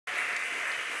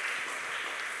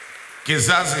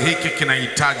Kizazi hiki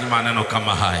kinahitaji maneno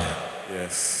kama haya.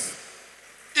 Yes.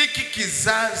 Hiki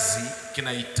kizazi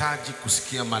kinahitaji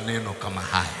kusikia maneno kama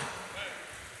haya.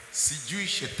 Sijui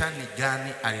shetani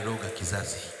gani aliroga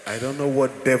kizazi. I don't know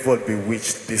what devil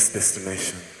bewitched this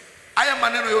destination. Haya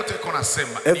maneno yote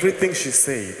konasema. Everything she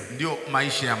said ndio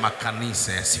maisha ya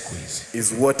makanisa ya siku hizi.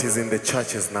 Is what is in the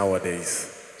churches nowadays.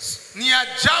 Ni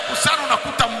ajabu sana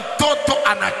unakuta mtoto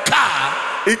anakaa.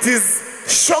 It is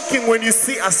shocking when you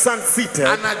see a son seated.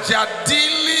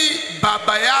 Anajadili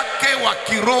baba yake wa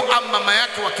kiroho ama mama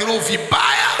yake wa kiroho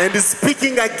vibaya. And is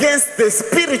speaking against the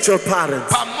spiritual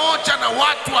parents. Pamoja na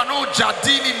watu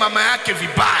wanaojadili mama yake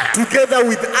vibaya. Together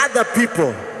with other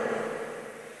people.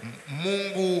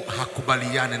 Mungu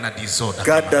hakubaliane na disorder.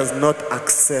 God does not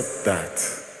accept that.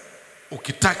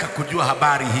 Ukitaka kujua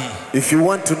habari hii, if you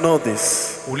want to know this,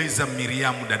 uliza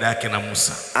Miriam dada yake na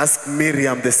Musa. Ask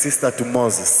Miriam, the sister to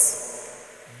Moses.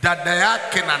 Dada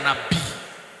yake na nabii.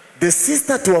 The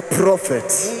sister to a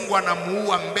prophet. Mungu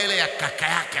anamuua mbele ya kaka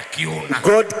yake akiona.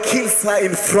 God kills her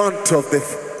in front of the.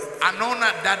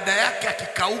 Anaona dada yake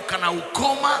akikauka na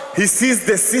ukoma. He sees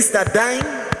the sister dying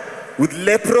with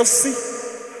leprosy.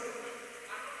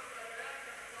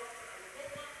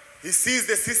 He sees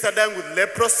the sister dying with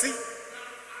leprosy.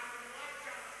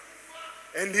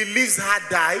 And he leaves her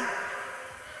die.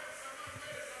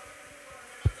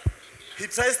 He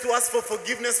tries to ask for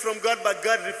forgiveness from God, but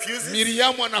God refuses.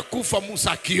 Miriam anakufa,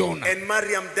 Musa akiona. And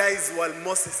Miriam dies while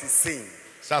Moses is saying.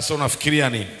 Sasa unafikiria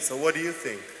nini? So what do you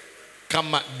think?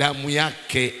 Kama damu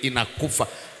yake inakufa.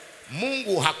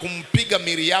 Mungu hakumpiga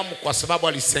Miriam kwa sababu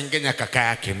alisengenya kaka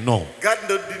yake. No. God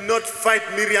did not fight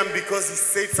Miriam because he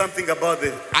said something about the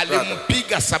brother.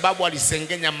 Alimpiga sababu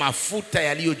alisengenya mafuta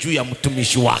yaliyo juu ya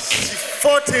mtumishi wake. She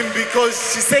fought him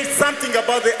because she said something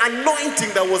about the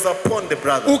anointing that was upon the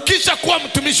brother. Ukisha kuwa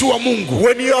mtumishi wa Mungu,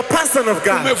 when you are a person of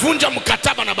God, umevunja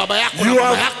mkataba na baba yako na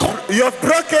mama yako. You have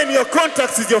broken your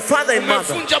contracts with your father and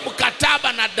mother. Umevunja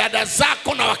mkataba na dada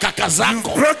zako na wakaka zako.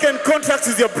 You've broken contracts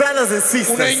with your brothers and sisters.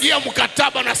 Unaingia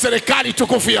mkataba na serikali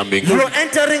tukufu ya mbinguni. You are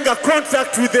entering a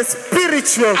contract with the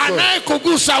spiritual God.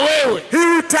 Anayekugusa wewe, he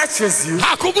who touches you,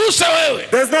 hakugusa wewe,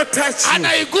 does not touch you.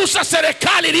 Anaigusa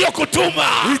serikali iliyokutuma.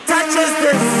 He touches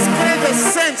the spirit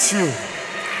that sent you.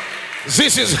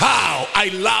 This is how I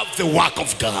love the work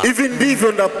of God. Even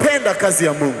ndivyo napenda kazi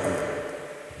ya Mungu.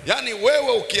 Yani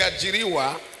wewe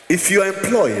ukiajiriwa, if you are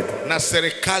employed na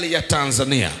serikali ya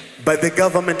Tanzania, by the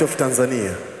government of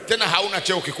Tanzania, tena hauna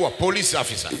cheo kikubwa, police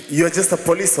officer. You are just a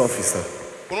police officer.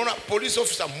 Unaona police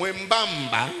officer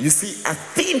mwembamba. You see a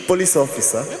thin police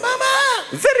officer. Mwembamba.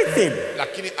 Very thin.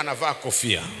 Lakini anavaa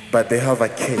kofia. But they have a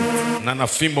cape. Na na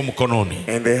fimbo mkononi.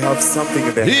 And they have something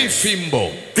in their hand. Hii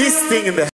fimbo. This thing in the